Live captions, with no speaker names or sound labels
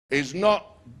is not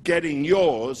getting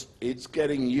yours, it's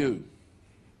getting you.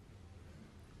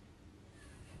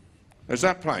 Is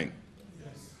that plain?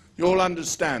 Yes. You all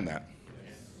understand that?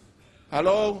 Yes.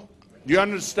 Hello? Do you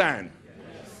understand?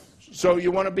 Yes. So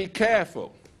you want to be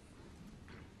careful.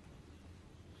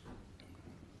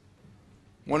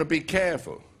 Want to be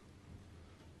careful.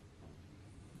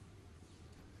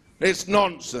 It's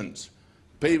nonsense.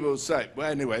 People say,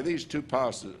 well, anyway, these two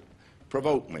pastors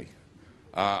provoked me.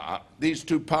 These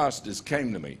two pastors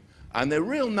came to me, and they're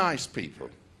real nice people.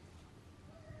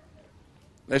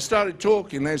 They started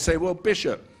talking. They say, well,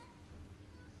 Bishop,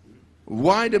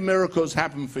 why do miracles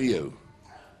happen for you?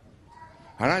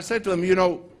 And I said to them, you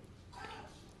know,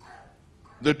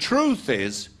 the truth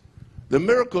is, the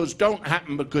miracles don't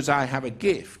happen because I have a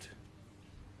gift.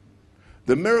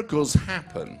 The miracles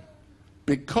happen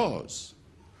because,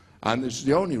 and this is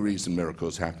the only reason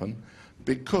miracles happen,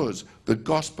 because the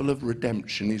gospel of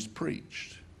redemption is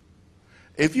preached.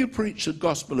 If you preach the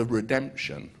gospel of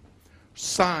redemption,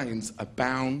 signs are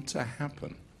bound to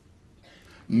happen.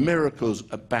 Miracles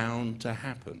are bound to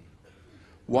happen.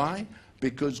 Why?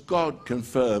 Because God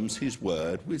confirms his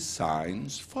word with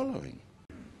signs following.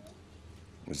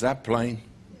 Is that plain?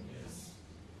 Yes.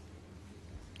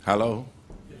 Hello?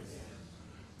 Yes.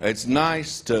 It's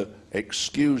nice to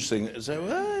excuse things and say,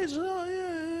 well,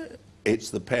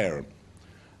 it's the parent.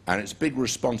 And it's a big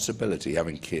responsibility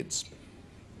having kids.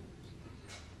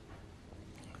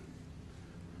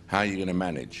 How are you going to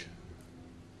manage?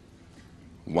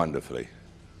 Wonderfully.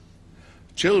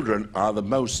 Children are the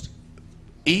most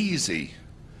easy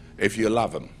if you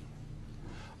love them.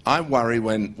 I worry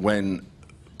when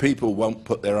people won't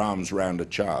put their arms around a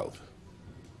child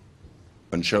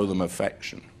and show them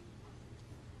affection.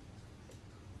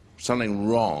 Something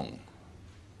wrong.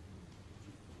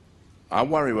 I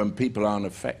worry when people aren't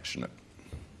affectionate.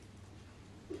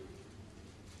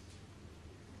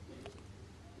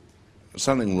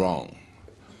 Something wrong.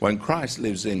 When Christ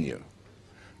lives in you.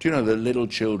 Do you know the little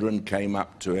children came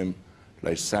up to him,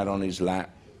 they sat on his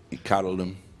lap, he cuddled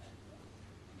them.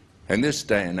 In this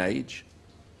day and age,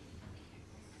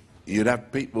 you'd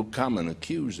have people come and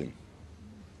accuse him.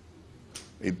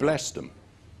 He blessed them.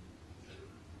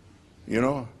 You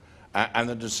know? And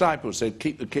the disciples said,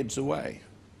 keep the kids away.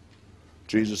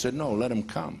 Jesus said, no, let them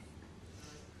come.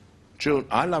 Children,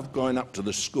 I love going up to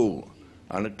the school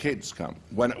and the kids come.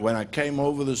 When I came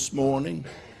over this morning,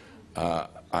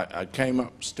 I came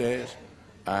upstairs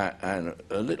and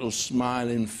a little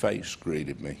smiling face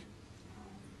greeted me.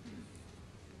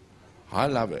 I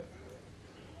love it.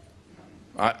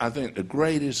 I think the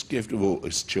greatest gift of all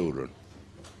is children.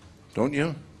 Don't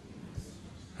you?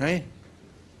 Hey?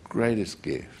 Greatest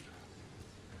gift.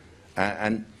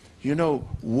 And you know,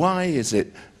 why is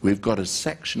it we've got a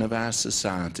section of our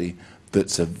society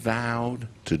that's vowed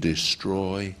to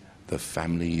destroy the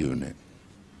family unit?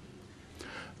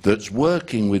 That's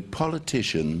working with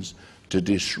politicians to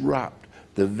disrupt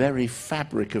the very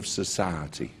fabric of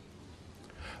society.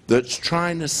 That's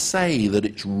trying to say that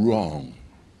it's wrong.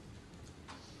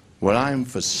 Well, I'm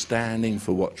for standing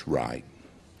for what's right.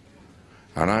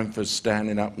 And I'm for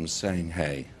standing up and saying,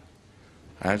 hey,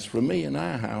 as for me and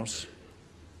our house,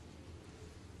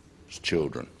 it's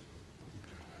children.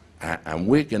 And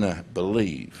we're going to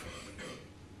believe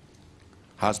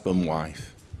husband,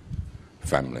 wife,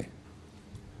 family.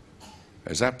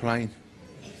 Is that plain?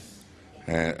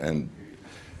 I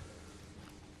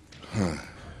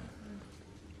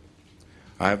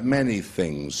have many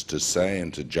things to say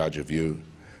and to judge of you,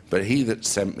 but he that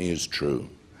sent me is true.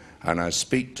 And I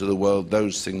speak to the world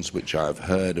those things which I have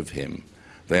heard of him.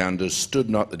 They understood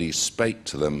not that he spake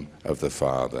to them of the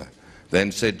Father.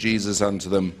 Then said Jesus unto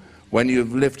them, when you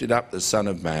have lifted up the Son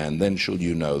of Man, then shall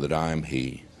you know that I am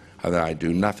he, and that I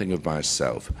do nothing of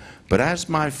myself. But as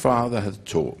my Father hath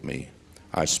taught me,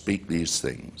 I speak these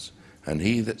things. And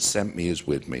he that sent me is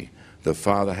with me. The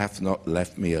Father hath not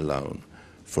left me alone,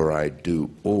 for I do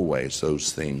always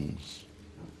those things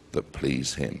that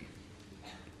please him.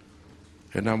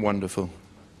 Isn't that wonderful?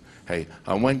 Hey,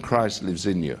 and when Christ lives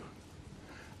in you,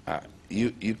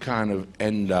 you kind of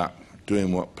end up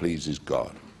doing what pleases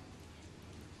God.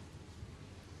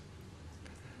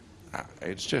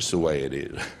 It's just the way it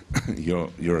is.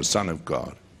 You're a son of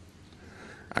God.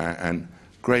 And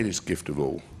greatest gift of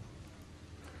all,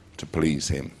 to please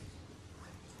him.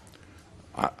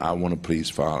 I want to please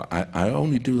Father. I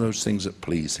only do those things that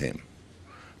please him.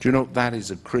 Do you know that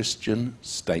is a Christian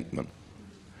statement?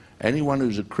 Anyone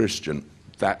who's a Christian,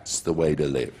 that's the way to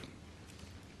live.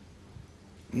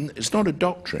 It's not a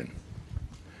doctrine.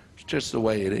 It's just the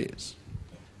way it is.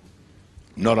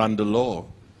 Not under law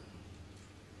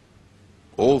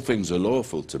All things are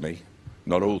lawful to me,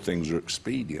 not all things are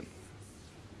expedient.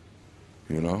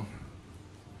 You know?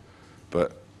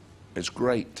 But it's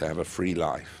great to have a free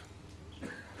life.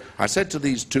 I said to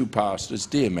these two pastors,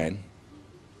 dear men,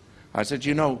 I said,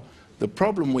 you know, the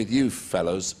problem with you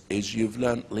fellows is you've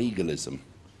learnt legalism.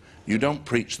 You don't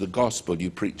preach the gospel,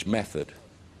 you preach method.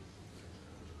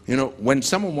 You know, when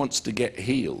someone wants to get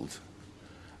healed,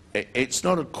 it's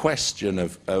not a question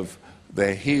of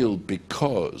they're healed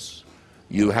because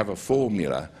you have a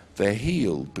formula. They're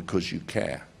healed because you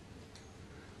care.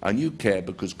 And you care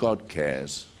because God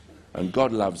cares. And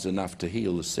God loves enough to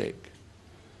heal the sick,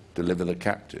 deliver the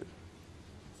captive.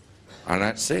 And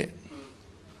that's it.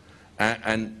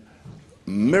 And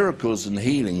miracles and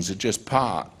healings are just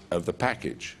part of the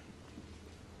package.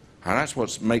 And that's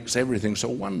what makes everything so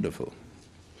wonderful.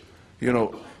 You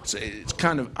know, it's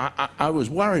kind of, I was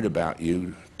worried about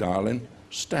you, darling.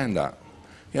 Stand up.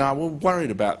 You know, I was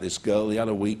worried about this girl the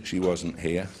other week. She wasn't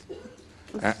here.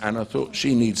 And I thought,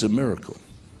 she needs a miracle.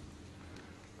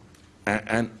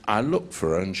 And I looked for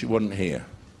her and she wasn't here.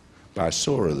 But I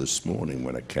saw her this morning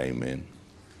when I came in.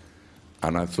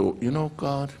 And I thought, you know,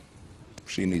 God,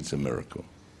 she needs a miracle.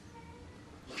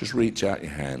 Just reach out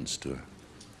your hands to her.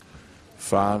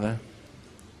 Father,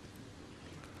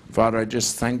 I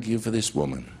just thank you for this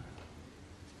woman.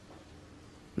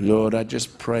 Lord, I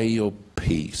just pray your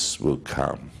peace will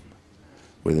come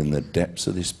within the depths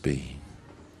of this being.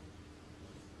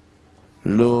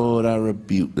 Lord, I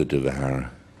rebuke the devourer.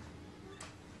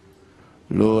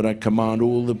 Lord, I command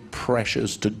all the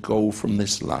pressures to go from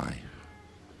this life.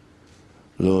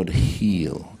 Lord,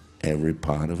 heal every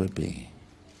part of her being.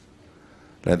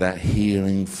 Let that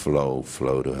healing flow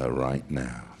to her right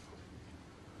now.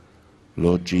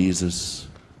 Lord Jesus,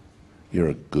 you're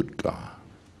a good God.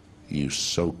 You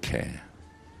so care.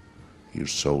 You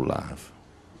so love.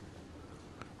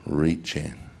 Reach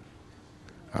in.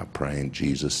 I pray in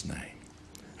Jesus' name.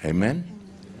 Amen.